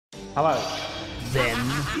Hello. Then,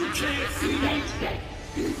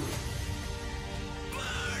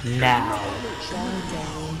 now, Bow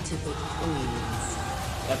down to the queens.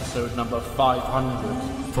 Episode number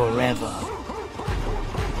 500. forever,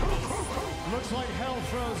 Looks like hell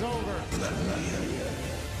froze over.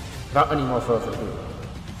 Without any more further ado,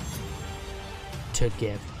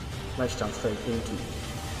 together. let's jump straight into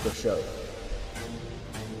the show.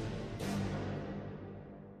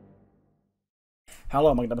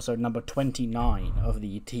 Hello, welcome to episode number 29 of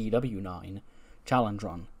the TEW IX Challenge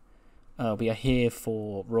Run. We are here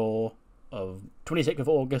for Raw of 26th of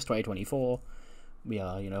August 2024. We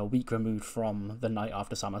are, a week removed from the night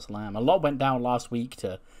after SummerSlam. A lot went down last week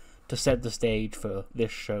to set the stage for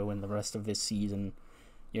this show and the rest of this season,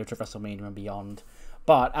 to WrestleMania and beyond.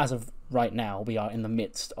 But as of right now, we are in the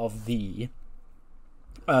midst of the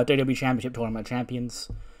WWE Championship Tournament Champions.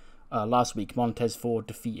 Last week, Montez Ford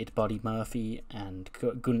defeated Buddy Murphy and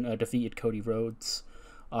Gunn defeated Cody Rhodes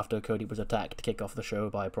after Cody was attacked to kick off the show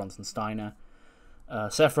by Bronson Steiner.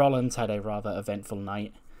 Seth Rollins had a rather eventful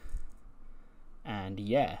night. And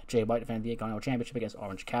yeah, Jay White defended the Intercontinental Championship against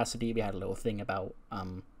Orange Cassidy. We had a little thing about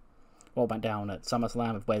what went down at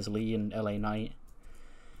SummerSlam with Wes Lee and LA Knight.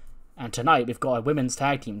 And tonight we've got a Women's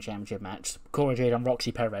Tag Team Championship match. Cora Jade and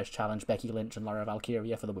Roxy Perez challenge Becky Lynch and Lara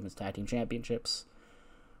Valkyria for the Women's Tag Team Championships.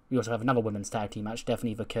 We also have another Women's Tag Team match,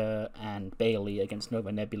 Stephanie Vaquer and Bayley against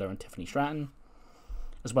Nova Nebula and Tiffany Stratton.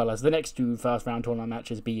 As well as the next two first round tournament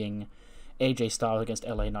matches being AJ Styles against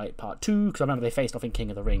LA Knight Part 2, because I remember they faced off in King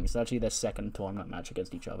of the Ring, so actually their second tournament match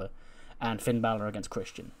against each other. And Finn Balor against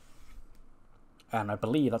Christian. And I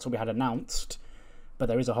believe that's what we had announced, but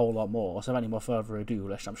there is a whole lot more, so without any more further ado,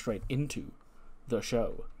 let's jump straight into the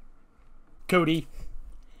show. Cody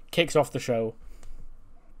kicks off the show.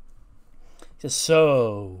 He says,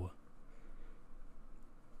 "So,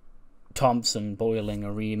 Thompson Boiling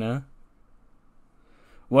Arena,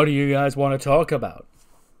 what do you guys want to talk about?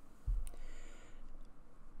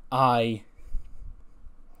 I'm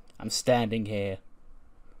standing here,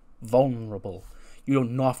 vulnerable. You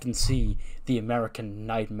don't often see the American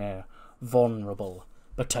Nightmare vulnerable,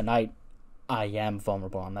 but tonight I am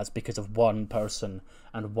vulnerable, and that's because of one person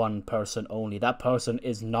and one person only. That person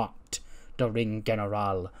is not the Ring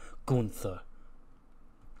General, Gunther.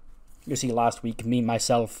 You see, last week, me,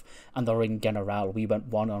 myself, and the Ring General, we went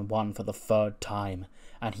one-on-one for the third time,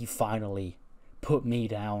 and he finally put me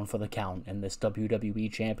down for the count in this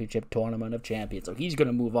WWE Championship Tournament of Champions. So he's going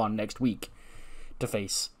to move on next week to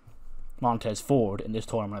face Montez Ford in this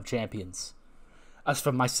Tournament of Champions. As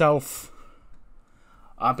for myself,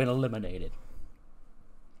 I've been eliminated.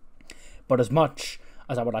 But as much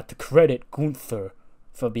as I would like to credit Gunther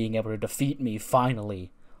for being able to defeat me finally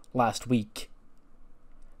last week,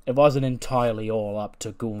 it wasn't entirely all up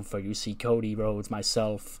to Gunther. You see, Cody Rhodes,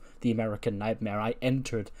 myself, the American Nightmare, I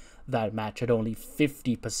entered that match at only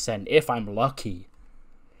 50%, if I'm lucky,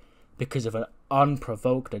 because of an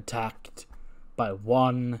unprovoked attack by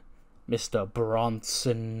one Mr.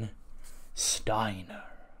 Bronson Steiner.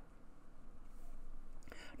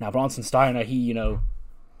 Now, Bronson Steiner,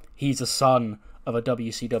 he's a son of a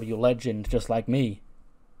WCW legend just like me.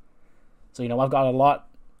 So, I've got a lot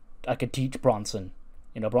I could teach Bronson.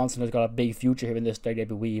 Bronson has got a big future here in this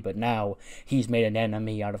WWE, but now he's made an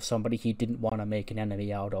enemy out of somebody he didn't want to make an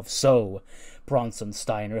enemy out of. So, Bronson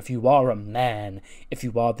Steiner, if you are a man, if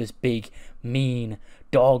you are this big, mean,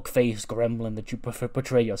 dog-faced gremlin that you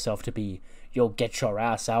portray yourself to be, you'll get your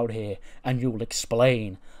ass out here, and you'll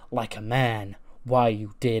explain, like a man, why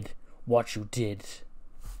you did what you did.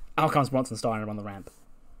 Out comes Bronson Steiner on the ramp.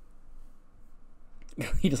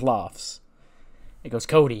 He just laughs. He goes,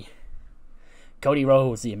 Cody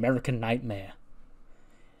Rhodes, the American Nightmare,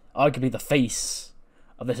 arguably the face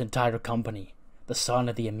of this entire company, the son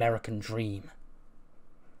of the American Dream.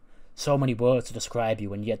 So many words to describe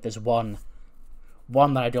you, and yet there's one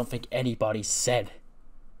that I don't think anybody said.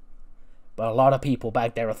 But a lot of people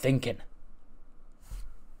back there are thinking.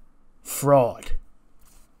 Fraud.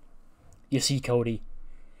 You see, Cody,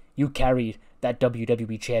 you carried that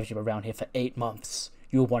WWE Championship around here for 8 months.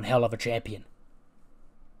 You were one hell of a champion.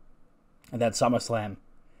 And then SummerSlam,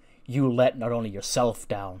 you let not only yourself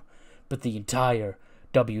down, but the entire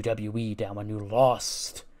WWE down when you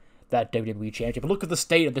lost that WWE Championship. But look at the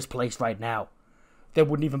state of this place right now. There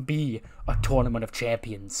wouldn't even be a Tournament of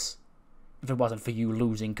Champions if it wasn't for you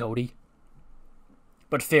losing, Cody.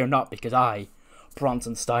 But fear not, because I,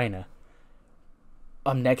 Bronson Steiner,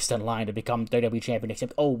 I'm next in line to become WWE Champion,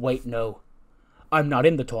 except, oh wait, no. I'm not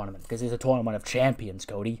in the tournament, because it's a Tournament of Champions,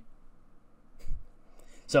 Cody.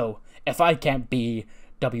 So, if I can't be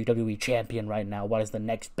WWE Champion right now, what is the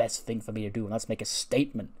next best thing for me to do? And let's make a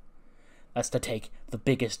statement That's to take the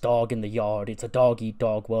biggest dog in the yard. It's a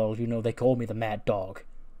dog-eat-dog world. You know, they call me the mad dog.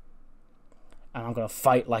 And I'm going to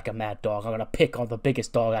fight like a mad dog. I'm going to pick on the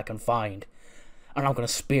biggest dog I can find. And I'm going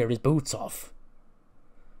to spear his boots off.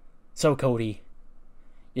 So, Cody,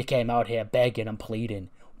 you came out here begging and pleading.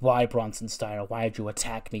 Why, Bronson Steiner? Why did you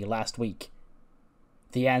attack me last week?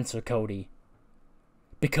 The answer, Cody.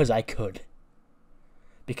 Because I could.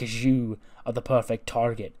 Because you are the perfect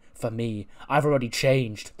target for me. I've already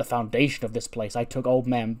changed the foundation of this place. I took old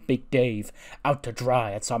man Big Dave out to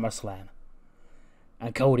dry at SummerSlam.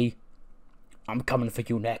 And Cody, I'm coming for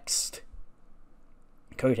you next.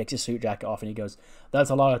 Cody takes his suit jacket off and he goes,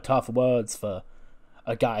 that's a lot of tough words for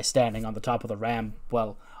a guy standing on the top of the ramp.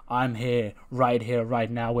 Well, I'm here,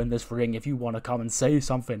 right now in this ring. If you want to come and say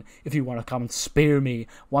something, if you want to come and spear me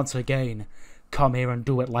once again, come here and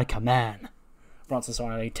do it like a man. Bronson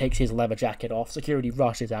Steiner takes his leather jacket off. Security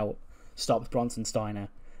rushes out, stops Bronson Steiner.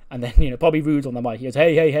 And then, Bobby Roode's on the mic. He goes,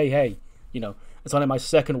 hey. It's only my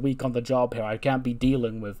second week on the job here. I can't be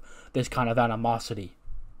dealing with this kind of animosity.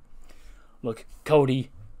 Look, Cody,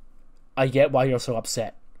 I get why you're so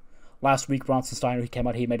upset. Last week, Bronson Steiner, he came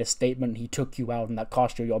out, he made a statement, he took you out, and that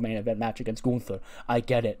cost you your main event match against Gunther. I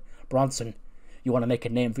get it. Bronson, you want to make a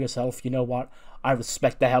name for yourself? You know what? I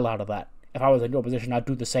respect the hell out of that. If I was in your position, I'd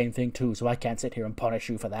do the same thing too, so I can't sit here and punish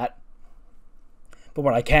you for that. But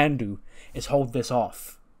what I can do is hold this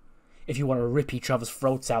off. If you want to rip each other's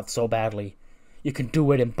throats out so badly, you can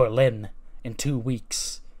do it in Berlin in 2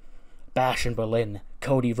 weeks. Bash in Berlin.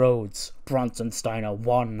 Cody Rhodes, Bronson Steiner,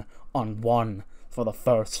 1-on-1 for the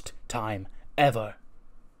first time ever.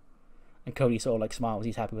 And Cody sort of smiles.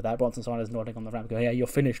 He's happy with that. Bronson Steiner's nodding on the ramp, going, yeah, you're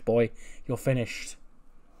finished, boy. You're finished.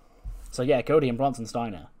 So yeah, Cody and Bronson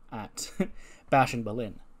Steiner at Bash in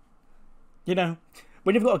Berlin.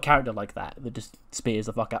 When you've got a character like that just spears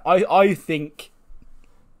the fuck out, I think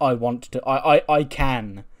I want to. I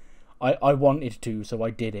can. I wanted to, so I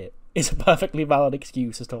did it. It's a perfectly valid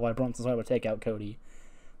excuse as to why Bronson Steiner would take out Cody.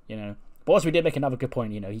 But also we did make another good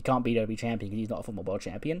point. He can't be WWE champion because he's not a former world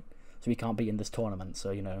champion, so he can't be in this tournament.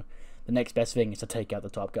 So the next best thing is to take out the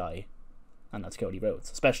top guy, and that's Cody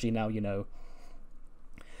Rhodes. Especially now,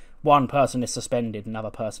 one person is suspended,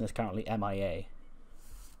 another person is currently MIA.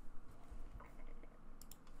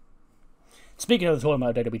 Speaking of the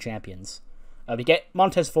tournament of WWE champions, we get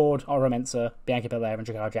Montez Ford, Oro Mensah, Bianca Belair, and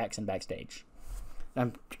Jakara Jackson backstage.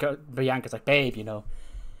 And Bianca's like, babe,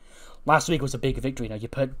 last week was a big victory. You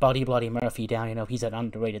put Bloody Murphy down. He's an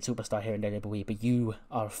underrated superstar here in WWE, but you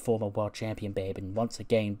are a former world champion, babe. And once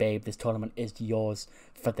again, babe, this tournament is yours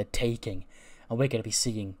for the taking. And we're going to be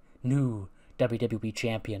seeing new WWE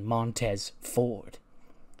champion Montez Ford.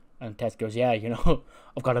 And Tez goes, yeah,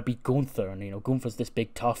 I've got to beat Gunther. And, Gunther's this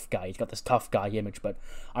big tough guy. He's got this tough guy image, but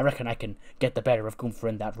I reckon I can get the better of Gunther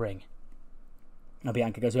in that ring. And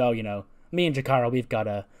Bianca goes, well, me and Jakara, we've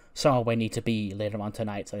got somewhere we need to be later on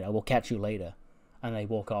tonight, so we'll catch you later. And they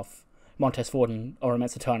walk off. Montez Ford and Oro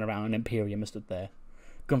Mensah turn around, and Imperium stood there.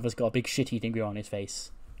 Gunther's got a big shit-eating grin on his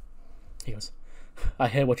face. He goes, I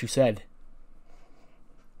hear what you said.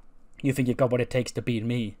 You think you've got what it takes to beat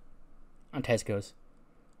me? And Tez goes,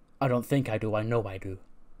 I don't think I do, I know I do.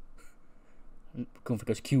 And Gunther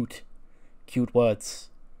goes, cute words.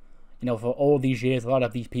 For all these years, a lot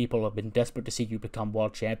of these people have been desperate to see you become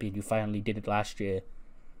world champion. You finally did it last year.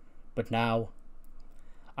 But now,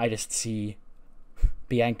 I just see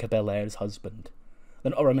Bianca Belair's husband.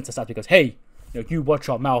 Then Oro Mensah starts and goes, hey, you watch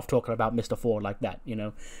your mouth talking about Mr. Ford like that, We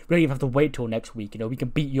don't even have to wait till next week, we can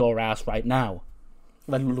beat your ass right now.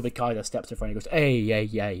 Then Ludwig Kaiser steps in front and goes, hey,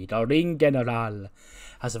 the Ring General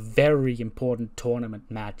has a very important tournament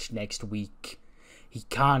match next week. He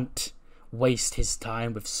can't waste his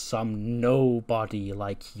time with some nobody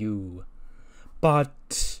like you.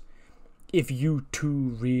 But if you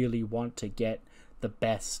two really want to get the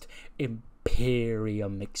best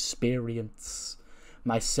Imperium experience,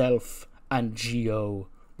 myself and Gio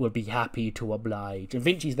will be happy to oblige. And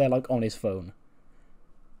Vinci's there on his phone.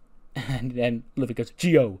 And then Ludwig goes,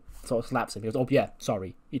 Gio, sort of slaps him. He goes, oh yeah,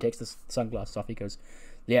 sorry. He takes the sunglasses off. He goes,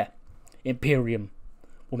 yeah, Imperium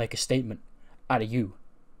will make a statement out of you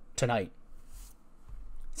tonight.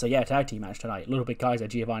 So yeah, tag team match tonight. Ludwig Kaiser,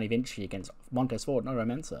 Giovanni Vinci against Montez Ford and Oro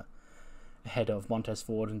Mensah. Ahead of Montez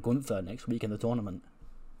Ford and Gunther next week in the tournament.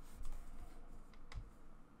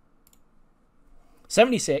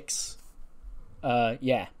 76.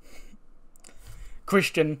 Yeah.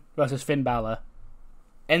 Christian versus Finn Balor.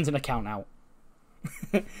 Ends in a count out.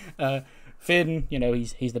 Finn,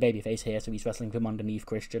 he's the babyface here, so he's wrestling from underneath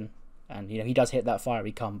Christian. And, he does hit that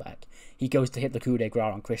fiery comeback. He goes to hit the coup de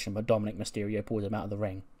grace on Christian, but Dominic Mysterio pulls him out of the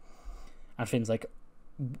ring. And Finn's like,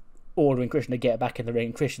 ordering Christian to get back in the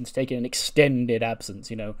ring. Christian's taking an extended absence,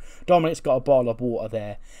 you know. Dominic's got a bottle of water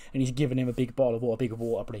there, and he's giving him a big bottle of water, big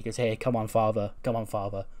water, but he goes, hey, come on, father, come on,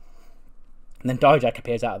 father. And then Dijak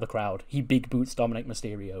appears out of the crowd. He big boots Dominic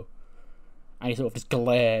Mysterio. And he sort of just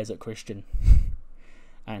glares at Christian.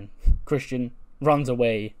 And Christian runs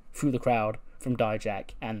away through the crowd from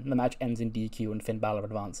Dijak, and the match ends in DQ and Finn Balor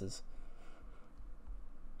advances.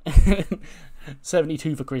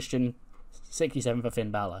 72 for Christian, 67 for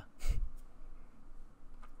Finn Balor.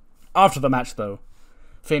 After the match, though,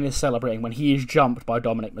 Finn is celebrating when he is jumped by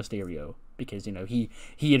Dominic Mysterio, because, you know, he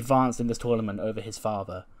advanced in this tournament over his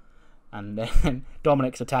father. And then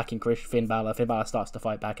Dominic's attacking Finn Balor. Finn Balor starts to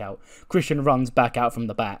fight back out. Christian runs back out from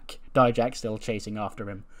the back. Dijak's still chasing after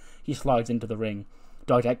him. He slides into the ring.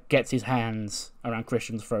 Dijak gets his hands around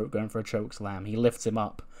Christian's throat, going for a choke slam. He lifts him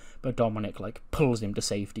up, but Dominic pulls him to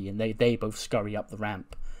safety, and they both scurry up the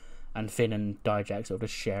ramp. And Finn and Dijak sort of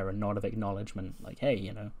share a nod of acknowledgement, like, hey,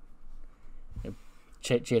 you know,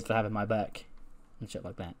 cheers for having my back, and shit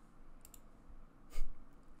like that.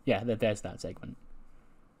 Yeah, there's that segment.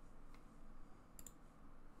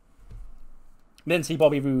 Then see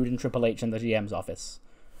Bobby Roode and Triple H in the GM's office.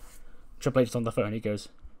 Triple H's on the phone. He goes,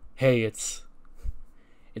 "Hey, it's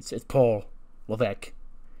Paul Levesque.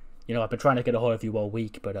 You know, I've been trying to get a hold of you all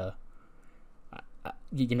week, but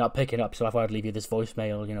you're not picking up. So I thought I'd leave you this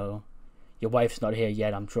voicemail. You know, your wife's not here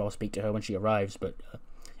yet. I'm sure I'll speak to her when she arrives, but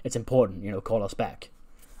it's important. You know, call us back."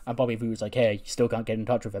 And Bobby Roode's like, "Hey, you still can't get in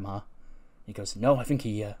touch with him, huh?" He goes, "No, I think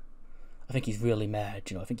he's really mad.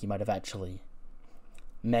 You know, I think he might have actually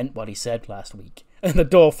meant what he said last week." And the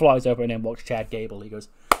door flies open and in walks Chad Gable. He goes,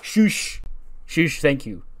 "Shoosh, shoosh, thank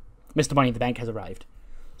you. Mr. Money in the Bank has arrived.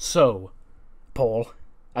 So, Paul,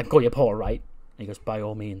 I can call you Paul, right?" And he goes, "By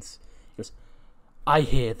all means." He goes, "I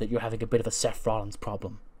hear that you're having a bit of a Seth Rollins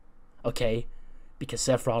problem, okay? Because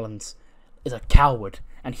Seth Rollins is a coward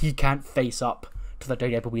and he can't face up to the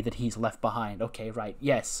WWE that he's left behind. Okay, right,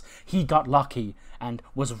 yes, he got lucky and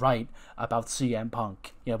was right about CM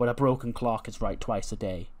Punk. You know, but a broken clock is right twice a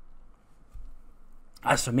day.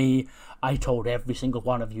 As for me, I told every single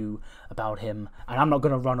one of you about him, and I'm not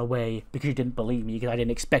going to run away because you didn't believe me, because I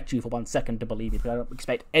didn't expect you for 1 second to believe me, because I don't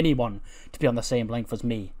expect anyone to be on the same length as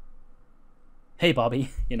me. Hey,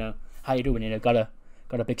 Bobby, you know, how you doing? You know, got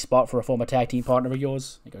a big spot for a former tag team partner of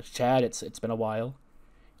yours?" He goes, "Chad, it's been a while."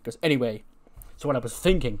 He goes, "Anyway, so what I was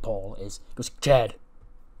thinking, Paul, is," he goes, "Chad,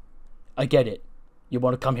 I get it. You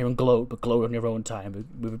want to come here and gloat, but gloat on your own time.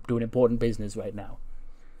 We're doing important business right now."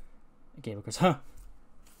 And Gable goes, "Huh?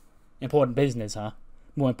 Important business, huh?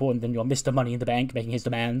 More important than your Mr. Money in the Bank making his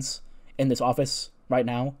demands in this office right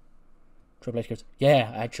now?" Triple H goes,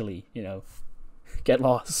 "Yeah, actually, you know, get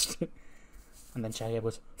lost." And then Chad Gable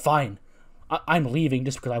goes, "Fine. I'm leaving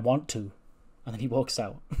just because I want to." And then he walks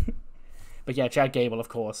out. But yeah, Chad Gable, of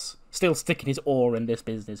course, still sticking his oar in this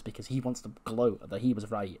business because he wants to gloat that he was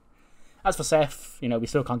right. As for Seth, you know, we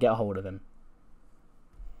still can't get a hold of him.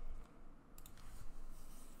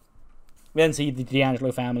 We then see the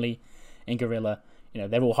D'Angelo family in Gorilla. You know,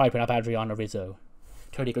 they're all hyping up Adriana Rizzo.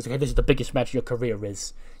 Tony goes, "Okay, this is the biggest match of your career,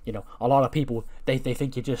 Riz. You know, a lot of people, they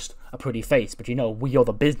think you're just a pretty face, but you know, we are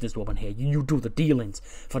the businesswoman here. You do the dealings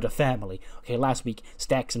for the family. Okay, last week,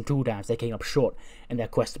 Stacks and Two Dimes, they came up short in their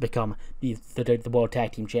quest to become the World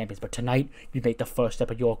Tag Team Champions. But tonight, you make the first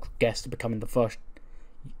step of your quest to becoming the first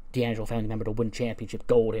D'Angelo family member to win championship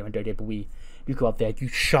gold here in WWE. You go up there, you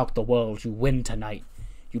shock the world, you win tonight.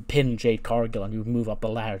 You pin Jade Cargill and you move up the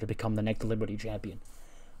ladder to become the next Liberty Champion."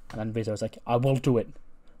 And then Rizzo's like, "I will do it.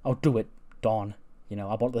 I'll do it, Dawn. You know,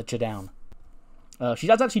 I won't let you down." She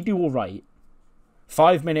does actually do alright.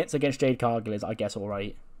 5 minutes against Jade Cargill is, I guess,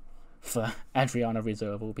 alright for Adriana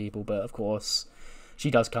Rizzo of all people, but of course, she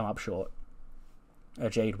does come up short.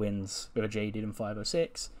 Jade wins with a Jade in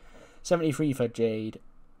 5:06. 73 for Jade,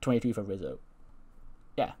 22 for Rizzo.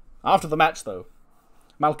 Yeah. After the match, though,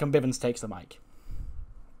 Malcolm Bivens takes the mic.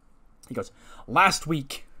 He goes, "Last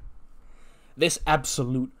week, this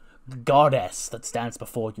absolute goddess that stands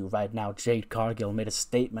before you right now, Jade Cargill, made a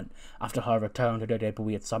statement after her return to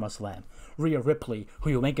WWE at SummerSlam. Rhea Ripley, who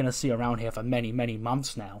you ain't gonna see around here for many, many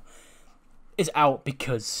months now, is out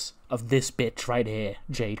because of this bitch right here,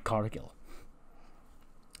 Jade Cargill.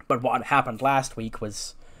 But what happened last week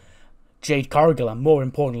was Jade Cargill, and more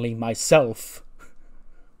importantly myself,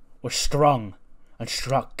 was strung and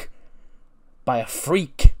struck by a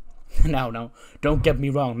freak. Now, don't get me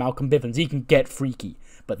wrong, Malcolm Bivens, he can get freaky.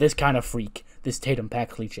 But this kind of freak, this Tatum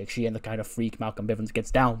Paxley chick, she ain't the kind of freak Malcolm Bivens gets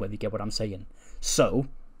down with, you get what I'm saying. So,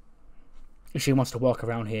 she wants to walk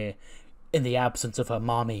around here in the absence of her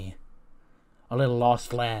mommy. A little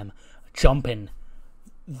lost lamb, jumping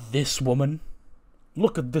this woman?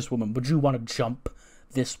 Look at this woman. Would you want to jump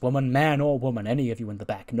this woman? Man or woman, any of you in the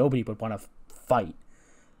back. Nobody would want to fight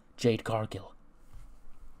Jade Cargill.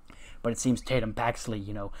 But it seems Tatum Paxley,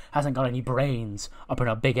 you know, hasn't got any brains up in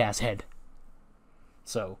her big-ass head.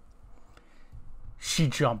 So, she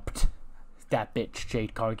jumped that bitch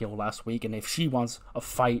Jade Cargill last week, and if she wants a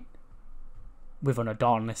fight with an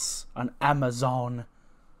Adonis, an Amazon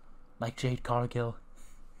like Jade Cargill,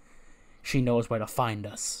 she knows where to find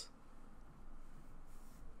us.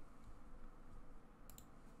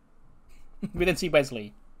 We then see Wes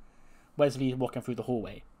Lee. Wes Lee walking through the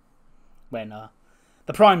hallway when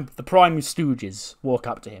the Prime Stooges walk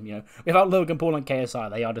up to him. You know, without Logan Paul and KSI,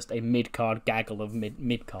 they are just a mid-card gaggle of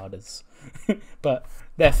mid-carders. But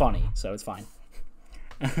they're funny, so it's fine.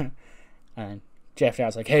 And Jeff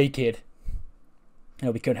Jarrett's like, "Hey kid, you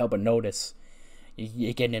know, we couldn't help but notice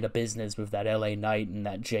you're getting into business with that LA Knight and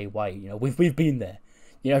that Jay White. You know, we've been there.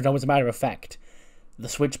 You know, as a matter of fact, the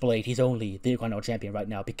Switchblade, he's only the Intercontinental Champion right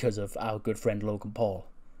now because of our good friend Logan Paul.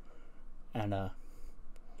 And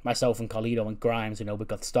myself and Carlito and Grimes, you know, we've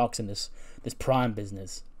got stocks in this Prime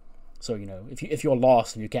business. So, you know, if you're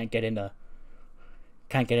lost and you can't get into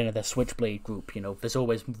the Switchblade group, you know, there's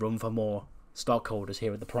always room for more stockholders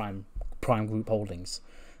here at the Prime Group Holdings."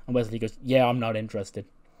 And Wes Lee goes, "Yeah, I'm not interested.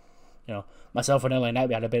 You know, myself and LA Knight,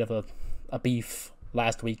 we had a bit of a beef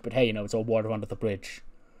last week, but hey, you know, it's all water under the bridge.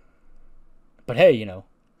 But hey, you know,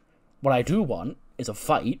 what I do want is a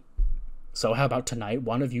fight. So how about tonight,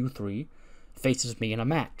 one of you three faces me in a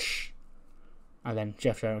match?" And then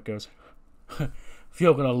Jeff Jarrett goes, "If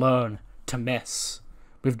you're going to learn to mess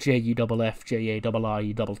with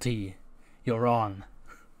JUFFJARRIETT, you're on.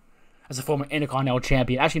 As a former Intercontinental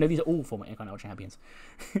Champion," actually no, these are all former Intercontinental Champions.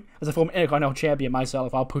 "As a former Intercontinental Champion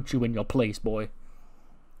myself, I'll put you in your place, boy."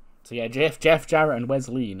 So yeah, Jeff Jarrett and Wes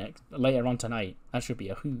Lee later on tonight. That should be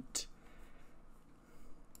a hoot.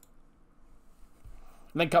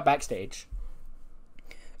 And then cut backstage.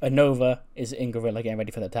 Nova is in Gorilla getting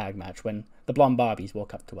ready for the tag match when the blonde Barbies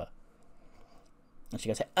walk up to her. And she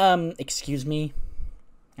goes, "Excuse me?"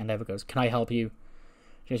 And Nova goes, "Can I help you?"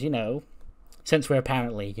 She goes, "You know, since we're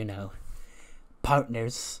apparently, you know,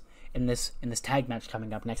 partners in this tag match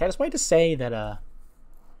coming up next, I just wanted to say that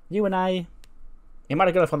you and I, you might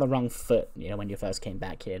have got off on the wrong foot, you know, when you first came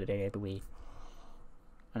back here today, but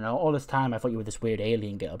I know all this time I thought you were this weird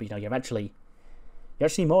alien girl, but you know, you're actually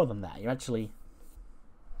more than that. You're actually,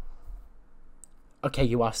 okay,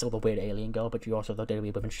 you are still the weird alien girl, but you're also the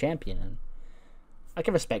WWE Women's Champion, and I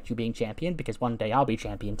can respect you being champion, because one day I'll be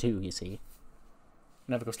champion too, you see." And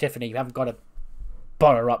Nova goes, "Tiffany, you haven't got to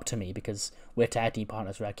butter up to me because we're tag team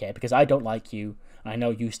partners right here, because I don't like you, and I know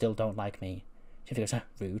you still don't like me." Tiffany goes,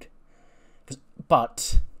 "Rude."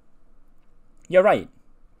 But you're right.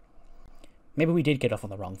 Maybe we did get off on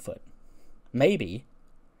the wrong foot. Maybe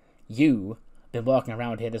you been walking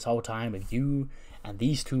around here this whole time with you and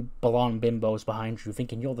these two blonde bimbos behind you,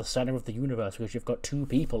 thinking you're the center of the universe because you've got two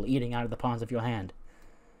people eating out of the palms of your hand.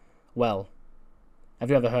 Well, have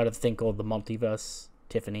you ever heard of a thing called the multiverse,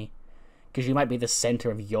 Tiffany? Because you might be the center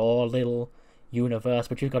of your little universe,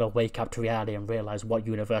 but you've got to wake up to reality and realize what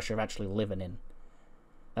universe you're actually living in.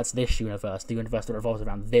 That's this universe, the universe that revolves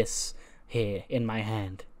around this here in my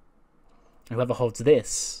hand. And whoever holds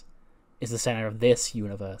this is the center of this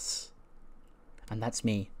universe. And that's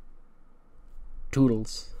me.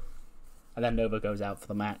 Toodles." And then Nova goes out for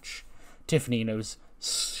the match. Tiffany, you know,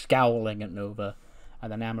 scowling at Nova.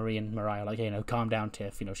 And then Anne-Marie and Mariah are like, "Hey, you know, calm down,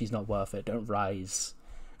 Tiff. You know, she's not worth it. Don't rise."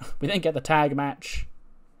 We then get the tag match.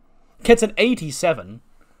 Gets an 87.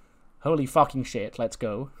 Holy fucking shit, let's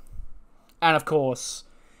go. And of course,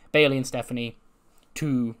 Bayley and Stephanie,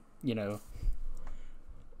 two, you know,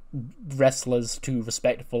 wrestlers, two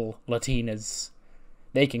respectable Latinas,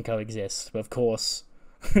 they can coexist. But of course,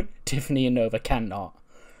 Tiffany and Nova cannot.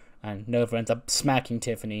 And Nova ends up smacking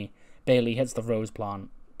Tiffany. Bayley hits the Rose Plant,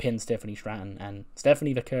 pins Stephanie Stratton, and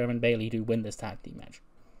Stephanie, Vaquer, and Bayley do win this tag team match.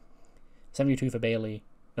 72 for Bayley.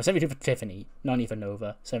 No, 72 for Tiffany, 90 for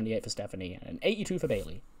Nova, 78 for Stephanie, and 82 for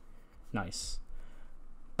Bayley. Nice.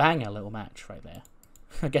 Banger little match right there.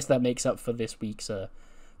 I guess that makes up for this week's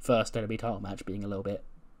first WWE title match being a little bit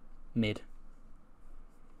mid.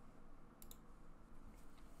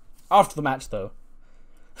 After the match, though,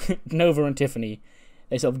 Nova and Tiffany,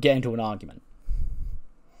 they sort of get into an argument.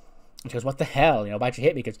 And she goes, "What the hell? You know, why'd you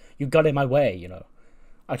hit me? Because you got in my way, you know.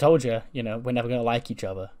 I told you, you know, we're never going to like each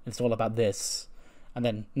other. It's all about this." And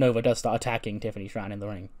then Nova does start attacking Tiffany Stratton in the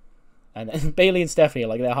ring. And then Bayley and Stephanie are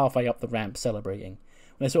like, they're halfway up the ramp celebrating.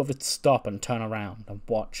 And they sort of stop and turn around and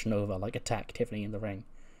watch Nova, like, attack Tiffany in the ring.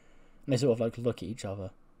 And they sort of, like, look at each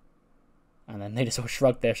other. And then they just sort of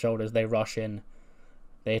shrug their shoulders, they rush in,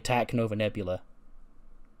 they attack Nova Nebula.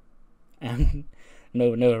 And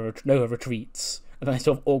Nova retreats. And then they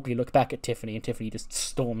sort of awkwardly look back at Tiffany, and Tiffany just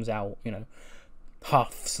storms out, you know,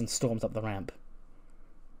 huffs and storms up the ramp.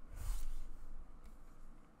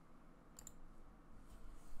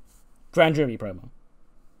 Grand Jury promo.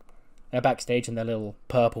 They're backstage in their little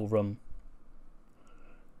purple room.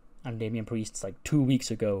 And Damian Priest's like, 2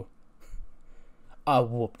 weeks ago, I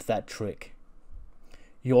whooped that trick.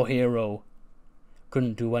 Your hero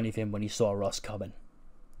couldn't do anything when he saw us coming.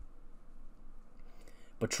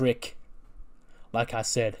 But Trick, like I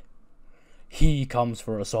said, he comes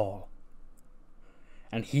for us all.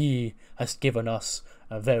 And he has given us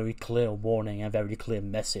a very clear warning, a very clear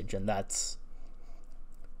message, and that's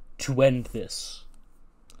to end this.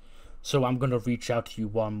 So I'm gonna reach out to you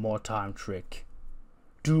one more time, Trick.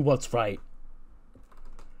 Do what's right.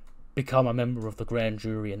 Become a member of the Grand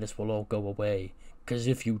Jury and this will all go away. 'Cause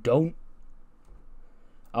if you don't,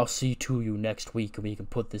 I'll see to you next week and we can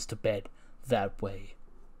put this to bed that way.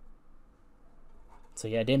 So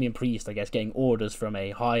yeah, Damian Priest, I guess, getting orders from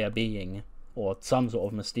a higher being, or some sort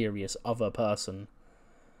of mysterious other person,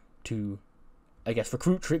 to, I guess,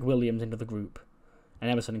 recruit Trick Williams into the group. And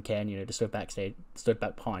Emerson and Ken, you know, just stood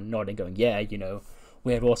back behind, nodding, going, yeah, you know,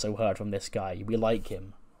 we have also heard from this guy, we like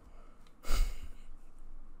him.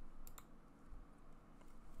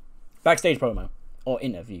 Backstage promo, or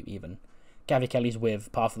interview even. Kathy Kelly's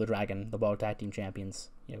with Path of the Dragon, the World Tag Team Champions.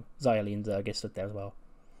 You know, Xia Li and Zergus stood there as well.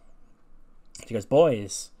 She goes,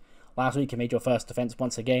 boys, last week you made your first defense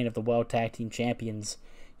once again of the World Tag Team Champions.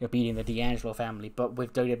 You're beating the D'Angelo family, but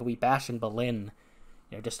with WWE Bash in Berlin,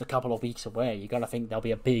 you know, just a couple of weeks away, you gotta think there'll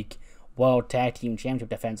be a big World Tag Team Championship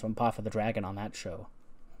defense from Path of the Dragon on that show.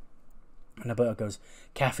 And Alberto goes,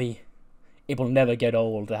 Kathy, it will never get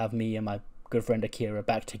old to have me and my good friend Akira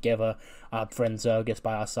back together, our friend Zergus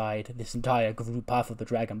by our side, this entire group, Path of the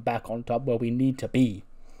Dragon, back on top where we need to be.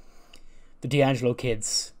 The D'Angelo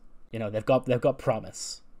kids, you know, they've got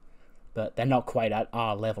promise, but they're not quite at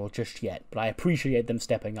our level just yet. But I appreciate them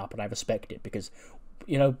stepping up, and I respect it, because,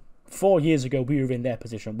 you know, 4 years ago we were in their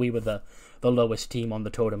position. We were the lowest team on the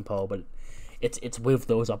totem pole, but it's with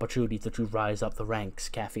those opportunities that you rise up the ranks,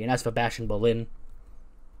 Kathy. And as for Bash in Berlin,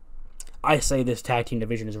 I say this tag team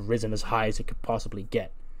division has risen as high as it could possibly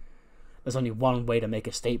get. There's only one way to make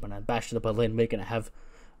a statement, and Bash to the Berlin, we're going to have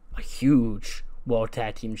a huge World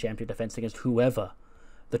Tag Team Champion defense against whoever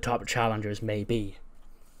the top challengers may be.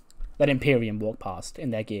 Let Imperium walk past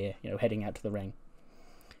in their gear, you know, heading out to the ring.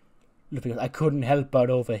 Ludwig goes, I couldn't help but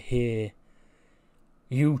overhear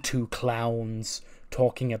you two clowns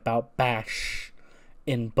talking about Bash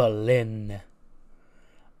in Berlin.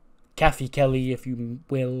 Kathy Kelly, if you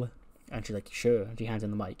will. And she's like, sure. And she hands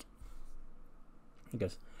in the mic. He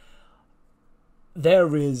goes,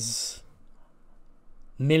 there is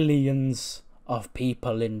millions of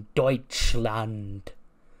people in Deutschland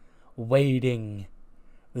waiting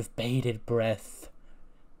with bated breath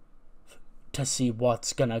to see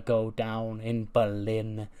what's gonna go down in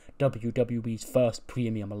Berlin, WWE's first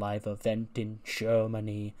premium live event in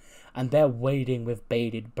Germany, and they're waiting with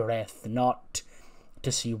bated breath not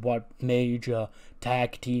to see what major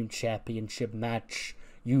tag team championship match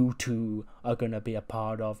you two are gonna be a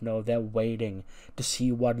part of. No, they're waiting to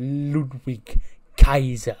see what Ludwig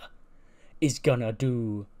Kaiser is gonna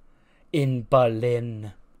do in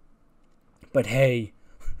Berlin. But hey,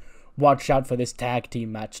 watch out for this tag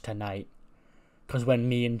team match tonight, because when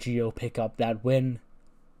me and Gio pick up that win,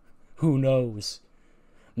 who knows,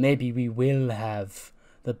 maybe we will have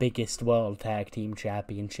the biggest World Tag Team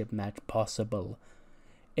Championship match possible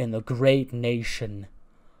in the great nation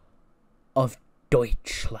of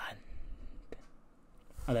Deutschland.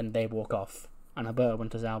 And then they walk off, and Alberto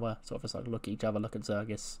and Tozawa sort of just like look at each other, look at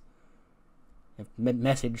Zergus.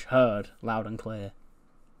 Message heard loud and clear.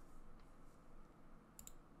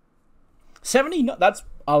 70, that's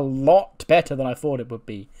a lot better than I thought it would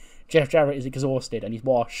be. Jeff Jarrett is exhausted and he's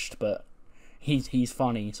washed, but he's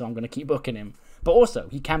funny, so I'm going to keep booking him. But also,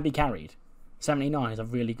 he can be carried. 79 is a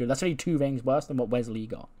really good... That's only 2 rings worse than what Wes Lee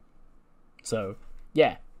got. So,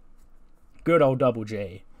 yeah. Good old Double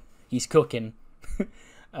J. He's cooking.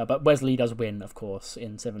 But Wes Lee does win, of course,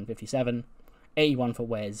 in 7:57. 81 for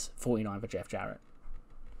Wes, 49 for Jeff Jarrett.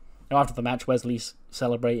 Now, after the match, Wes Lee's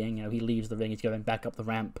celebrating. You know, he leaves the ring, he's going back up the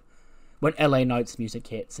ramp when LA Knight's music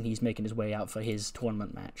hits and he's making his way out for his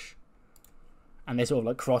tournament match. And they sort of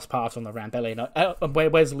like cross paths on the ramp. LA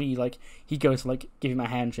Knight, Wes Lee, like, he goes to like give him a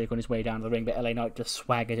handshake on his way down the ring, but LA Knight just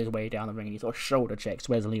swaggers his way down the ring and he sort of shoulder checks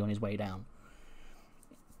Wes Lee on his way down.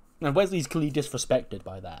 And Wes Lee's clearly disrespected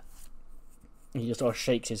by that. He just sort of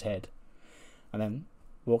shakes his head. And then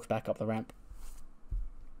walks back up the ramp.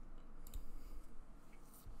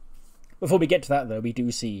 Before we get to that, though, we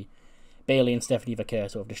do see Bayley and Stephanie Vaquer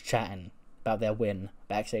sort of just chatting about their win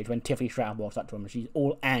backstage when Tiffany Stratton walks up to him and she's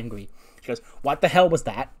all angry. She goes, "What the hell was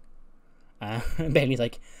that?" And Bayley's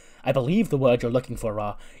like, "I believe the word you're looking for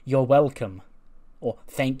are, you're welcome. Or,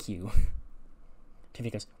 thank you."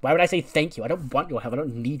 Tiffany goes, "Why would I say thank you? I don't want your help. I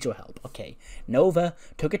don't need your help." Okay, Nova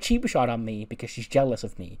took a cheap shot on me because she's jealous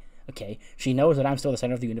of me. Okay, she knows that I'm still the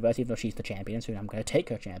center of the universe, even though she's the champion, so I'm going to take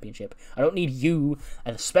her championship. I don't need you,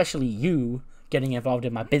 and especially you, getting involved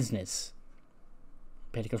in my business.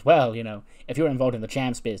 Bayley goes, "Well, you know, if you're involved in the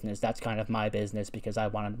champ's business, that's kind of my business because I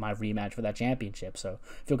wanted my rematch for that championship. So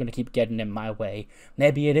if you're going to keep getting in my way,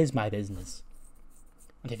 maybe it is my business."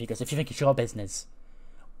 And Tiffany goes, "If you think it's your business,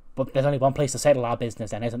 but there's only one place to settle our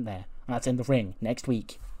business then, isn't there? And that's in the ring, next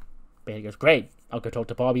week." Bayley goes, "Great, I'll go talk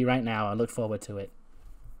to Bobby right now. I look forward to it."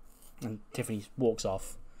 And Tiffany walks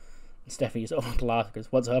off. And Steffi's sort of laughs,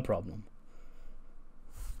 goes, "What's her problem?"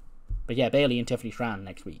 But yeah, Bayley and Tiffany Stratton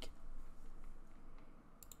next week.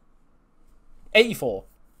 84.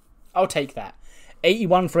 I'll take that.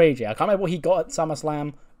 81 for AJ. I can't remember what he got at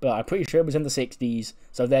SummerSlam, but I'm pretty sure it was in the 60s.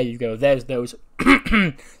 So there you go. There's those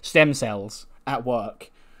stem cells at work.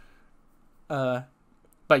 But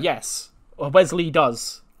yes, Wes Lee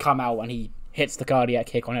does come out and he hits the cardiac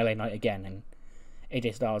kick on LA Knight again, and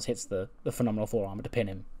AJ Styles hits the phenomenal forearm to pin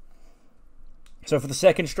him. So for the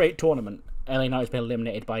second straight tournament, LA Knight has been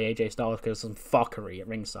eliminated by AJ Styles because of some fuckery at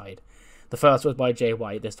ringside. The first was by Jay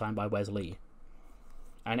White, this time by Wes Lee.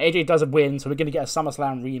 And AJ doesn't win, so we're going to get a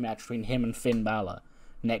SummerSlam rematch between him and Finn Balor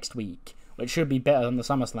next week, which should be better than the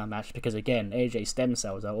SummerSlam match because, again, AJ's stem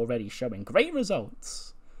cells are already showing great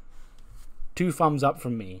results. 2 thumbs up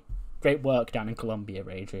from me. Great work down in Colombia,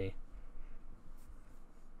 AJ.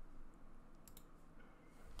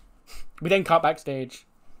 We then cut backstage.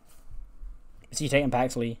 See Tatum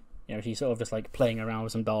Paxley. You know, she's sort of just like playing around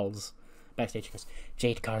with some dolls. Backstage, she goes,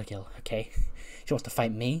 "Jade Cargill, okay? She wants to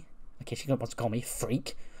fight me. Okay, she wants to call me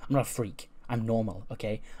freak. I'm not a freak. I'm normal,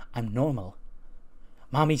 okay? I'm normal.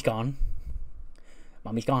 Mommy's gone.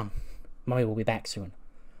 Mommy's gone. Mommy will be back soon.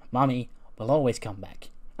 Mommy will always come back."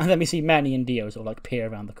 And then we see Manny and Dio sort of like peer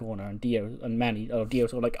around the corner, and Dio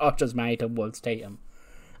sort of like ushers Manny towards Tatum.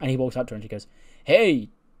 And he walks up to her and she goes, "Hey,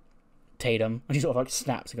 Tatum." And she sort of like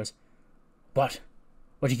snaps and goes, "What?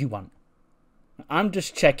 What do you want?" "I'm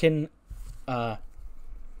just checking,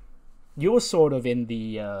 you're sort of in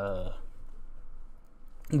the,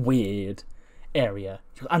 weird area."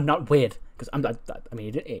 She goes, "I'm not weird." Because I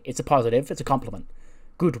mean, it's a positive, it's a compliment.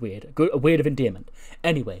 Good weird, a weird of endearment.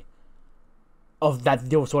 Anyway, of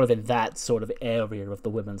that, you're sort of in that sort of area of the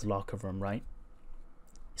women's locker room, right?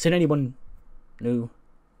 Seen anyone new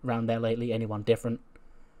around there lately? Anyone different?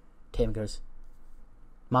 Tim goes,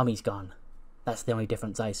 "Mommy's gone. That's the only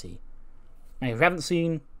difference I see." Now, if you haven't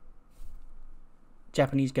seen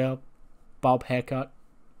Japanese girl, bob haircut,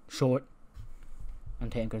 short,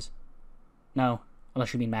 and Tatum goes, "No,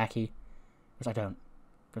 unless you mean Mackie." Because I don't.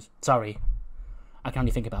 Because, "Sorry, I can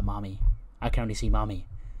only think about Mommy. I can only see Mommy.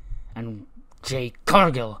 And Jade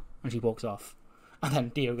Cargill." And she walks off. And then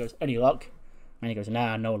Dio goes, "Any luck?" And he goes,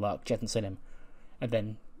 "Nah, no luck. Jet and seen him." And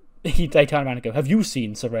then they turn around and go, "Have you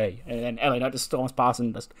seen Saray?" And then LA Knight just storms past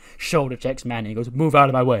and just shoulder checks Manny. He goes, "Move out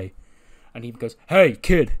of my way." And he goes, "Hey,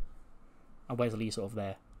 kid." And Wes Lee sort of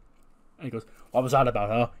there. And he goes, "What was that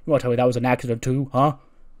about, huh? You want to tell me that was an accident too, huh?"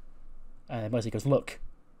 And then Wes Lee goes, "Look,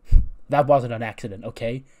 that wasn't an accident,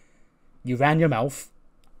 okay? You ran your mouth.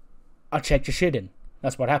 I checked your shit in.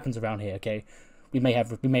 That's what happens around here, okay? We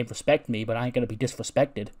may respect me, but I ain't gonna be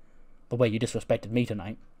disrespected the way you disrespected me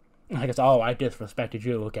tonight." And I guess, "Oh, I disrespected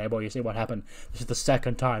you, okay? Well, you see what happened? This is the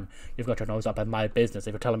second time you've got your nose up in my business.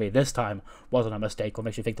 If you're telling me this time wasn't a mistake, what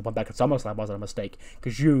makes you think the one back at SummerSlam wasn't a mistake?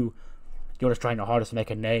 Because you're just trying your hardest to make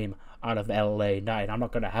a name out of LA Knight. I'm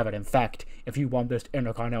not going to have it. In fact, if you want this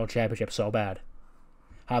Intercontinental Championship so bad,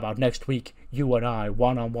 how about next week, you and I,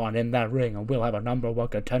 one-on-one in that ring, and we'll have a #1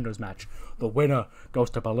 contenders match. The winner goes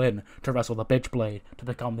to Berlin to wrestle the Bitchblade to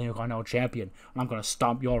become the Intercontinental Champion. And I'm going to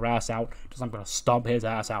stomp your ass out, just I'm going to stomp his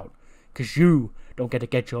ass out. Because you don't get to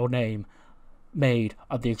get your name made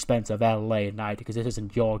at the expense of LA Knight, because this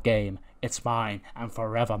isn't your game. It's mine, and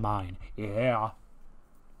forever mine. Yeah."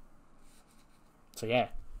 So yeah,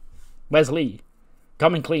 Wes Lee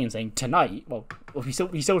coming clean, saying tonight, well he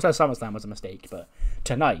still says SummerSlam was a mistake, but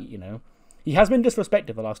tonight, you know, he has been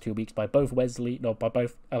disrespected the last 2 weeks by both by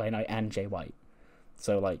both LA Knight and Jay White.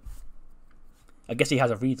 So like, I guess he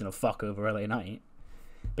has a reason to fuck over LA Knight.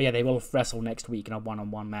 But yeah, they will wrestle next week in a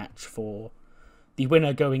one-on-one match for the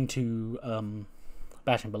winner going to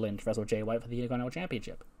Bash in Berlin to wrestle Jay White for the Intercontinental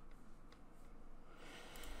Championship.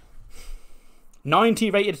 90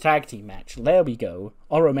 rated tag team match. There we go.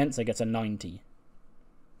 Oro Mensah gets a 90.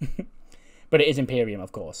 But it is Imperium,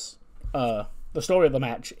 of course. The story of the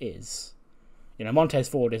match is, Montez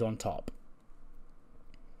Ford is on top.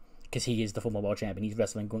 Because he is the former world champion. He's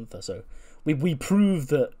wrestling Gunther. So we proved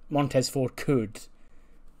that Montez Ford could.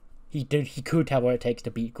 He could have what it takes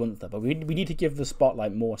to beat Gunther. But we need to give the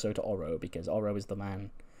spotlight more so to Oro. Because Oro is the man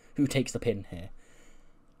who takes the pin here.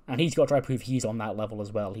 And he's got to try to prove he's on that level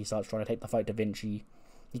as well. He starts trying to take the fight to Vinci.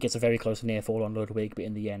 He gets a very close near fall on Ludwig. But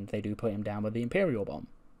in the end, they do put him down with the Imperial Bomb.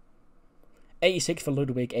 86 for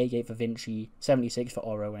Ludwig, 88 for Vinci, 76 for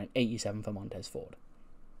Oro, and 87 for Montez Ford.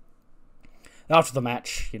 After the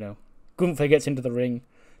match, Gunther gets into the ring.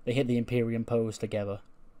 They hit the Imperium pose together.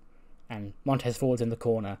 And Montez Ford's in the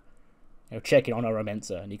corner, checking on Oro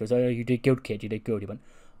Mensah. And he goes, "Oh, you did good, kid. You did good." He went,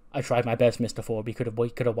 "I tried my best, Mr. Ford. We could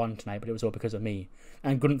have won tonight, but it was all because of me."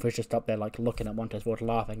 And Gunther's just up there, looking at Montez Ford,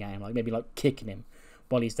 laughing at him, maybe kicking him,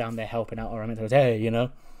 while he's down there helping out Oro Mensah. He goes,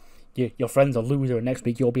 "Hey, your friend's a loser, and next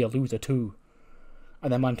week you'll be a loser too."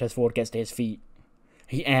 And then Montez Ford gets to his feet.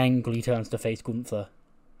 He angrily turns to face Gunther.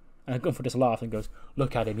 And Gunther just laughs and goes,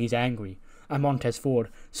 "Look at him, he's angry." And Montez Ford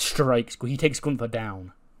strikes. He takes Gunther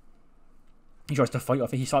down. He tries to fight off.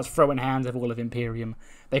 He starts throwing hands at all of Imperium.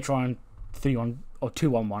 They try and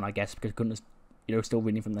 2-on-1, I guess, because Gunther's still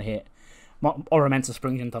winning from the hit. Oro Mensah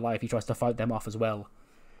springs into life. He tries to fight them off as well.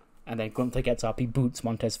 And then Gunther gets up. He boots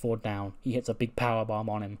Montez Ford down. He hits a big powerbomb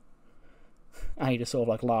on him. And he just sort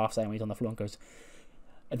of laughs at him when he's on the floor and goes,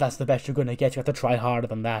 "That's the best you're going to get. You have to try harder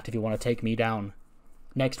than that if you want to take me down.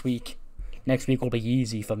 Next week will be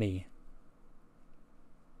easy for me."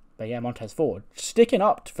 But yeah, Montez Ford sticking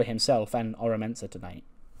up for himself and Oro Mensah tonight.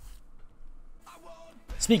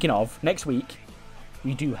 Speaking of, next week,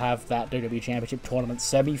 we do have that WWE Championship Tournament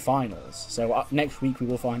semi-finals. So next week we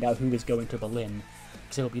will find out who is going to Berlin.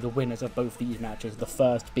 Because it will be the winners of both these matches. The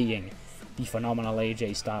first being the phenomenal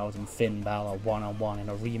AJ Styles and Finn Balor one-on-one in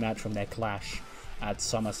a rematch from their clash at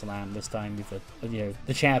SummerSlam, this time with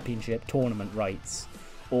the championship tournament rights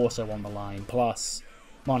also on the line, plus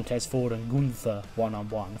Montez Ford and Gunther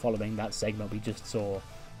one-on-one following that segment we just saw.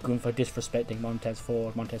 Gunther disrespecting Montez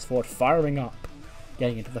Ford firing up,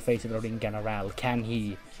 getting into the face of the Ring General. Can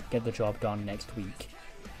he get the job done next week?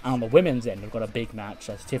 And on the women's end, we've got a big match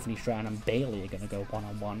as Tiffany Stratton and Bayley are going to go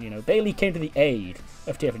one-on-one. Bayley came to the aid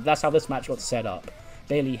of Tiffany. That's how this match got set up.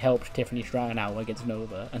 Bayley helped Tiffany Stratton out against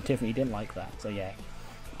Nova, and Tiffany didn't like that, so yeah.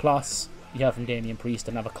 Plus, you have from Damian Priest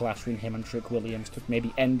another clash between him and Trick Williams to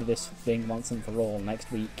maybe end this thing once and for all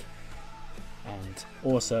next week. And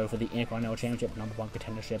also for the Intercontinental Championship #1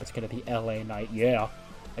 contendership, it's going to be LA Knight,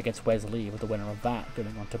 against Wes Lee, with the winner of that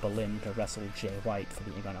going on to Berlin to wrestle Jay White for the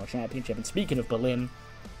Intercontinental Championship. And speaking of Berlin,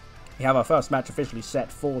 we have our first match officially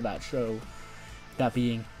set for that show, that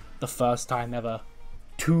being the first time ever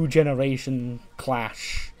two-generation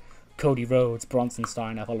clash. Cody Rhodes, Bronson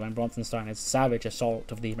Steiner, following Bronson Steiner's savage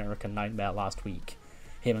assault of the American Nightmare last week.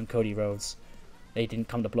 Him and Cody Rhodes, they didn't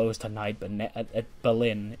come to blows tonight, but at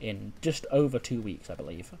Berlin in just over 2 weeks, I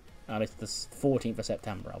believe. And it's the 14th of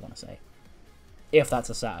September, I want to say. If that's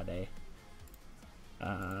a Saturday.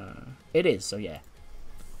 It is, so yeah.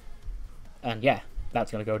 And yeah,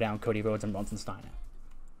 that's going to go down, Cody Rhodes and Bronson Steiner.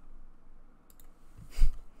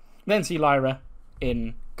 Then see Lyra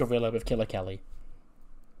in Gorilla with Killer Kelly.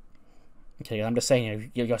 Okay, I'm just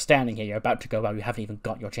saying, you're standing here, you're about to go out, you haven't even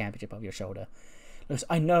got your championship over your shoulder.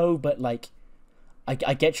 I know, but I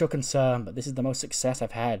get your concern, but this is the most success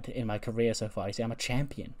I've had in my career so far. You see, I'm a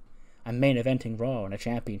champion. I'm main eventing Raw in a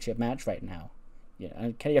championship match right now. Yeah,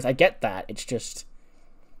 and Kelly goes, I get that, it's just,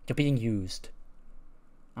 you're being used.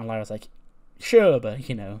 And Lyra's like, sure, but,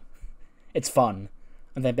 it's fun.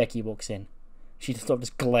 And then Becky walks in. She just sort of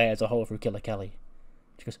just glares a hole through Killer Kelly.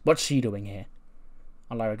 She goes, what's she doing here?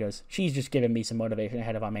 And Lyra goes, she's just giving me some motivation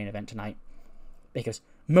ahead of our main event tonight. Becky goes,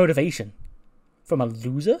 motivation? From a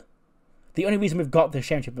loser? The only reason we've got the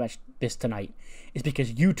championship match this tonight is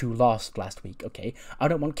because you two lost last week, okay? I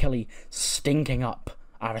don't want Kelly stinking up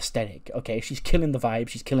our aesthetic, okay? She's killing the vibe,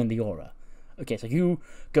 she's killing the aura. Okay, so you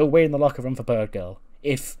go wait in the locker room for Bird Girl,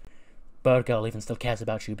 if Bird Girl even still cares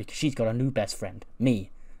about you, because she's got a new best friend,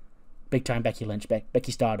 me. Big time Becky Lynch,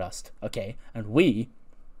 Becky Stardust, okay? And we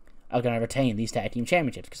are going to retain these tag team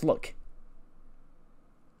championships, because look,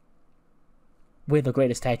 we're the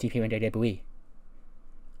greatest tag team here in WWE.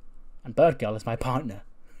 And Bird Girl is my partner.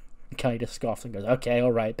 And Kelly just scoffs and goes, okay,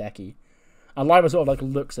 alright, Becky. And Lyra sort of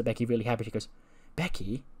looks at Becky really happy. She goes,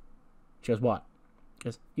 Becky? She goes, what? She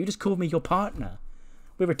goes, you just called me your partner.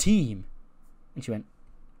 We're a team. And she went,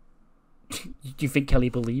 Do you think Kelly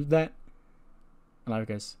believed that? And Lyra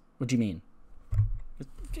goes, what do you mean?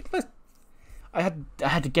 I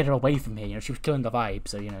had to get her away from here, you know, she was killing the vibe,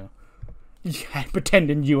 so, you know. Yeah,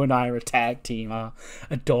 pretending you and I are a tag team are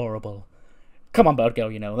adorable. Come on, Bird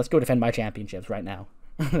Girl, you know, let's go defend my championships right now.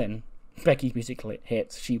 And then Becky's music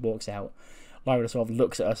hits, she walks out. Lyra sort of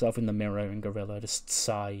looks at herself in the mirror and Gorilla just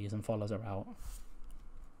sighs and follows her out.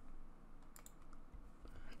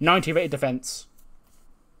 90 rated defense.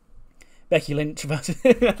 Becky Lynch versus...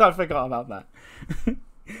 I forgot about that.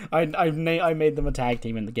 I made them a tag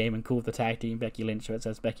team in the game and called the tag team Becky Lynch, so it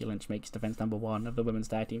says Becky Lynch makes defense #1 of the Women's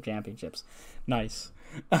Tag Team Championships. Nice.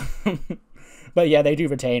 But yeah, they do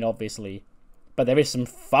retain, obviously. But there is some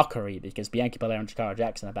fuckery, because Bianca Belair and Shakara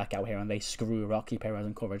Jackson are back out here and they screw Roxy Perez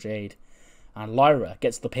and Cora Jade. And Lyra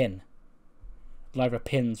gets the pin. Lyra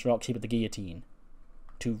pins Roxy with the guillotine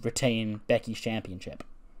to retain Becky's championship.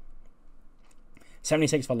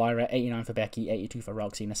 76 for Lyra, 89 for Becky, 82 for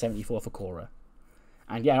Roxy, and a 74 for Cora.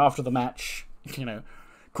 And yeah, after the match, you know,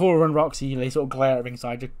 Cora and Roxy, they sort of glare at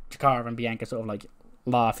ringside. Shakara and Bianca sort of like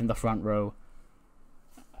laugh in the front row.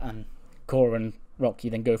 And Cora and Roxy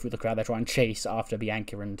then go through the crowd. They try and chase after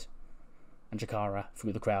Bianca and Shakara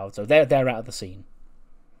through the crowd. So they're out of the scene.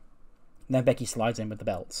 And then Becky slides in with the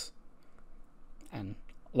belts. And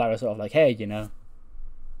Lyra's sort of like, hey, you know,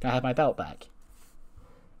 can I have my belt back?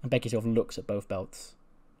 And Becky sort of looks at both belts.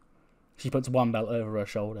 She puts one belt over her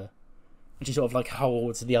shoulder. And she sort of like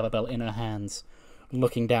holds the other belt in her hands,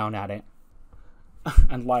 looking down at it.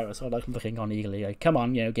 And Lyra's sort of like looking on eagerly, like, come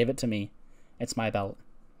on, you know, give it to me. It's my belt.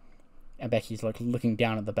 And Becky's like looking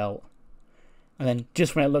down at the belt. And then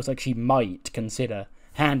just when it looks like she might consider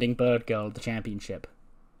handing Bird Girl the championship,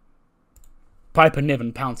 Piper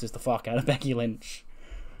Niven pounces the fuck out of Becky Lynch.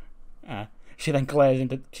 She then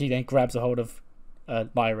grabs a hold of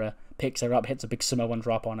Lyra, picks her up, hits a big Samoan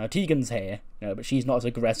drop on her. Tegan's here, you know, but she's not as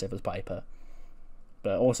aggressive as Piper.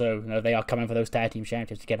 But also, you know, they are coming for those tag team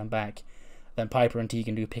championships to get them back. Then Piper and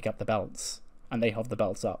Tegan do pick up the belts, and they hold the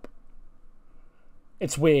belts up.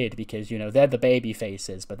 It's weird because, you know, they're the baby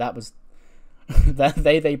faces, but that was that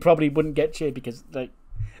they probably wouldn't get cheered because like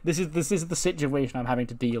this is the situation I'm having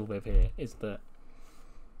to deal with here. Is that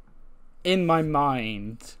in my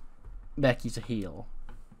mind, Becky's a heel,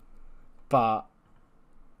 but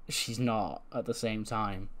she's not at the same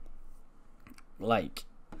time. Like,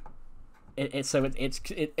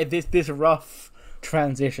 this rough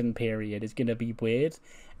transition period is gonna be weird,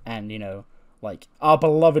 and you know, like our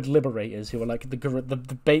beloved Liberators, who are like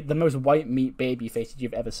the most white meat baby faces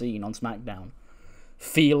you've ever seen on SmackDown,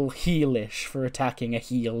 feel heelish for attacking a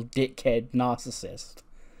heel dickhead narcissist.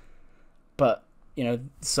 But you know,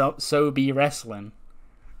 so be wrestling.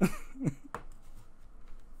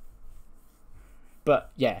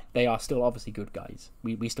 But yeah, they are still obviously good guys.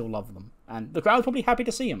 We still love them. And the crowd's probably happy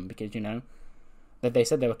to see them because, you know, that they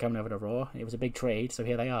said they were coming over to Raw. It was a big trade, so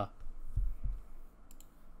here they are.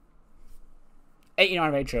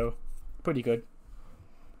 89 rated show. Pretty good.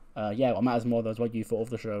 Yeah, what matters more though is what you thought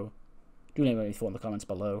of the show. Do let me know what you thought in the comments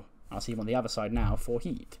below. I'll see you on the other side now for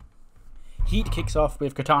Heat. Heat kicks off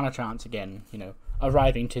with Katana chants again, you know,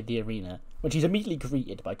 arriving to the arena, when she's immediately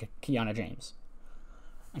greeted by Kiana James.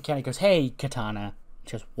 And Kiana goes, hey, Katana.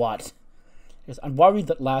 She goes, what? She goes, I'm worried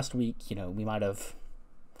that last week, you know, we might have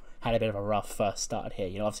had a bit of a rough first start here.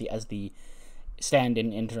 You know, obviously, as the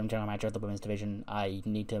stand-in interim general manager of the women's division, I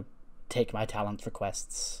need to take my talent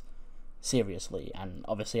requests seriously. And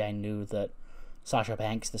obviously, I knew that Sasha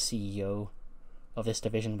Banks, the CEO of this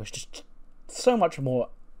division, was just so much more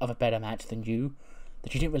of a better match than you,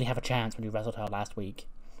 that you didn't really have a chance when you wrestled her last week.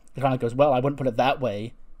 Katana goes, well, I wouldn't put it that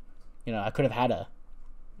way. You know, I could have had her.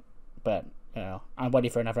 But, you know, I'm ready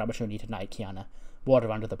for another opportunity tonight, Kiana. Water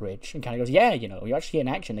under the bridge. And Kiana goes, yeah, you know, you're actually in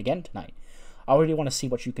action again tonight. I really want to see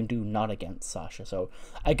what you can do not against Sasha. So,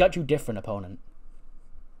 I got you different opponent.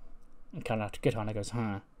 And Katana goes,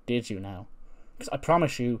 huh, did you now? Because I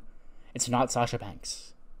promise you, it's not Sasha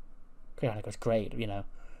Banks. Katana goes, great, you know.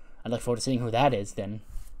 I look forward to seeing who that is then.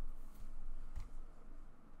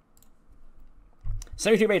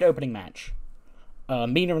 72 rated opening match.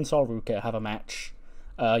 Mina and Sol Ruca have a match.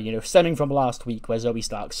 You know, stemming from last week where Zoe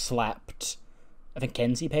Stark slapped, I think,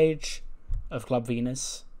 Kenzie Page of Club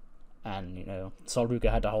Venus. And, you know, Sol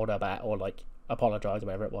Ruca had to hold her back or, like, apologize or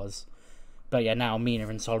whatever it was. But yeah, now Mina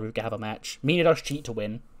and Sol Ruca have a match. Mina does cheat to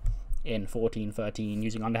win in 14-13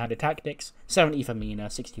 using underhanded tactics. 70 for Mina,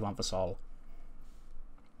 61 for Sol.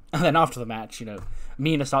 And then after the match, you know,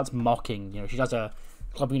 Mina starts mocking. You know, she does a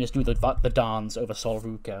Club Venus do the dance over Sol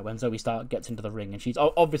Ruca when Zoe Stark gets into the ring. And she's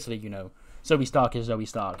obviously, you know, Zoe Stark is Zoe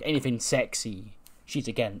Stark. Anything sexy, she's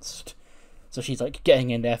against. So she's like getting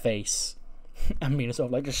in their face. And Mina sort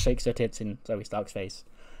of like just shakes her tits in Zoe Stark's face.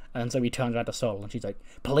 And Zoe turns around to Sol and she's like,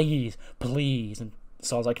 please, please. And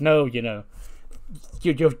Sol's like, no, you know,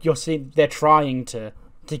 you're seeing, they're trying to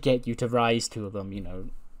get you to rise to them, you know.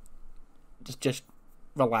 Just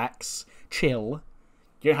relax, chill.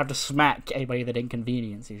 You don't have to smack anybody that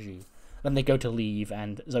inconveniences you. Then they go to leave,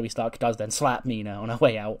 and Zoe Stark does then slap Mina on her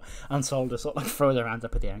way out, and Sol just sort of like throws her hands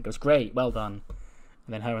up in the air and goes, great, well done.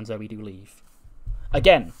 And then her and Zoe do leave.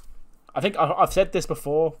 Again, I think I've said this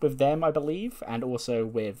before with them, I believe, and also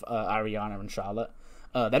with Ariana and Charlotte.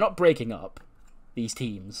 They're not breaking up, these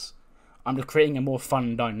teams. I'm just creating a more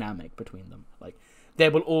fun dynamic between them. Like,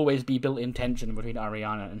 there will always be built-in tension between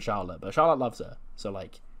Ariana and Charlotte, but Charlotte loves her, so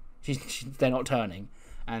like, they're not turning.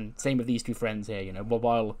 And same with these two friends here, you know,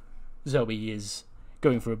 while Zoe is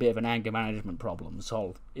going through a bit of an anger management problem,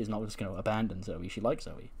 Sol is not just going to abandon Zoe. She likes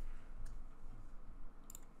Zoe.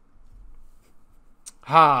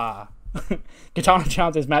 Ha! Katana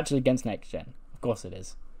Chance's matches against Next Gen. Of course it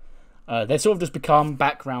is. They've sort of just become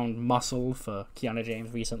background muscle for Kiana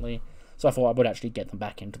James recently, so I thought I would actually get them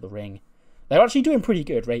back into the ring. They're actually doing pretty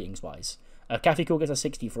good ratings-wise. Kathy Cool gets a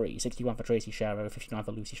 63, 61 for Tracy Sharrow, 59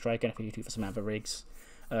 for Lucy Striker, and 52 for Samantha Riggs.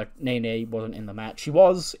 Nene wasn't in the match. She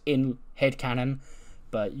was in Headcanon,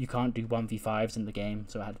 but you can't do 1v5s in the game,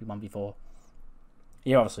 so it had to be 1v4.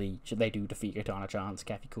 Yeah, obviously, they do defeat Katana Chance,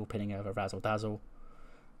 Kathy Cool pinning over Razzle Dazzle.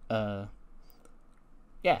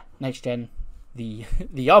 Yeah, Next Gen, the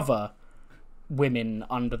other women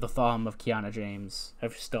under the thumb of Kiana James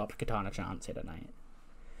have stopped Katana Chance here tonight.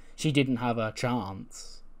 She didn't have a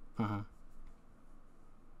chance.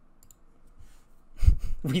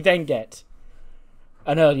 We then get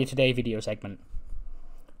an earlier today video segment.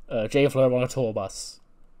 Jay Flo on a tour bus.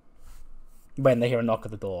 When they hear a knock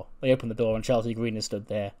at the door. They open the door and Chelsea Green is stood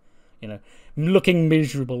there, you know, looking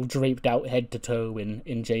miserable, draped out head to toe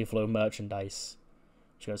in J Flo merchandise.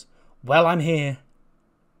 She goes, well, I'm here.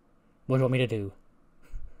 What do you want me to do?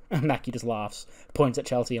 And Mackie just laughs, points at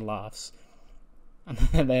Chelsea and laughs.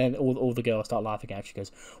 And then all the girls start laughing at her. She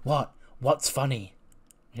goes, what? What's funny?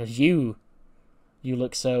 She goes, you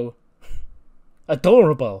look so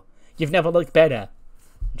adorable. You've never looked better.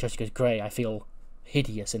 And Chelsea goes, great, I feel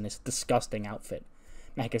hideous in this disgusting outfit.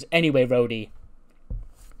 Mackie goes, anyway, Rhodey,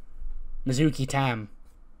 Mizuki Tam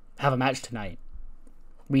have a match tonight.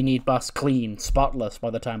 We need bus clean, spotless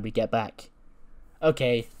by the time we get back.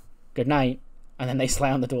 Okay, good night. And then they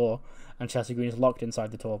slam the door, and Chelsea Green is locked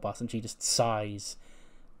inside the tour bus, and she just sighs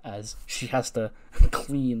as she has to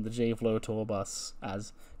clean the J-Flow tour bus,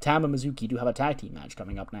 as Tam and Mizuki do have a tag team match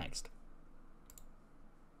coming up next.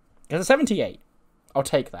 There's a 78. I'll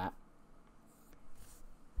take that.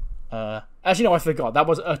 Actually, no, I forgot. That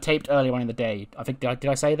was taped earlier on in the day. I think, did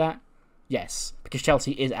I say that? Yes, because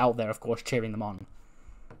Chelsea is out there, of course, cheering them on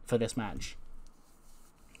for this match.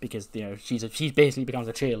 Because, you know, she's basically becomes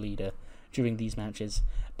a cheerleader during these matches.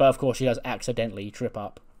 But, of course, she does accidentally trip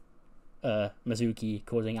up Mizuki,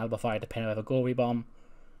 causing Alba Fire to pin her with a Gory Bomb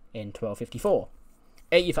in 12:54.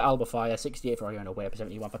 80 for Alba Fire, 68 for Ariana Webb,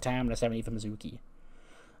 71 for Tam, and a 70 for Mizuki.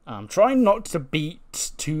 Trying not to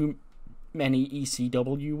beat too many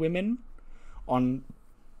ECW women on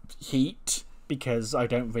Heat, because I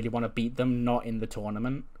don't really want to beat them not in the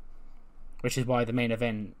tournament. Which is why the main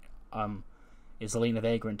event is Zelina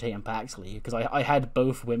Vega and Tatum Paxley, because I had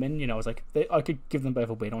both women, you know, I was like, I could give them both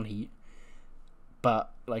a win on Heat.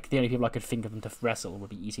 But, like, the only people I could think of them to wrestle would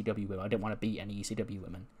be ECW women. I didn't want to beat any ECW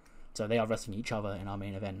women. So they are wrestling each other in our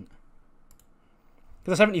main event.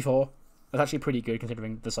 Because the 74, that's actually pretty good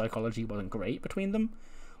considering the psychology wasn't great between them.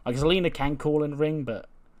 Like, Zelina can call in the ring, but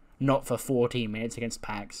not for 14 minutes against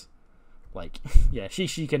Pax. Like, yeah,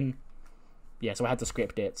 she can... Yeah, so I had to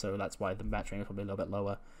script it, so that's why the match rating was probably a little bit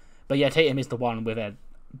lower. But yeah, Tatum is the one with a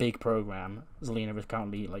big program. Zelina is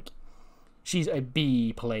currently, like... She's a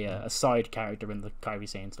B player, a side character in the Kairi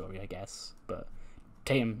Sane story, I guess. But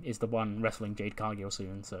Tatum is the one wrestling Jade Cargill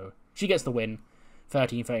soon, so she gets the win.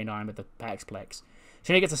 13:39 with the Pax Plex.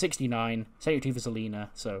 She gets a 69, 72 for Zelina,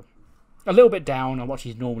 so a little bit down on what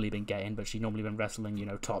she's normally been getting, but she's normally been wrestling, you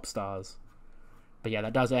know, top stars. But yeah,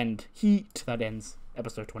 that does end Heat. That ends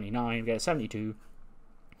episode 29. We get a 72.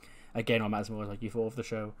 Again, on Matsimo, like you thought of the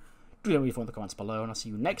show. Do let me know in the comments below, and I'll see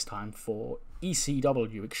you next time for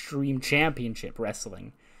ECW Extreme Championship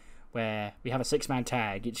Wrestling, where we have a 6-man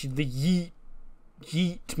tag. It's the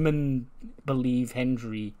Yeatman, believe,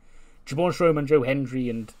 Hendry, Braun Strowman, Joe Hendry,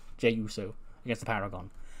 and Jey Uso against the Paragon,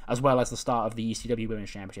 as well as the start of the ECW Women's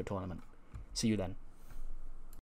Championship Tournament. See you then.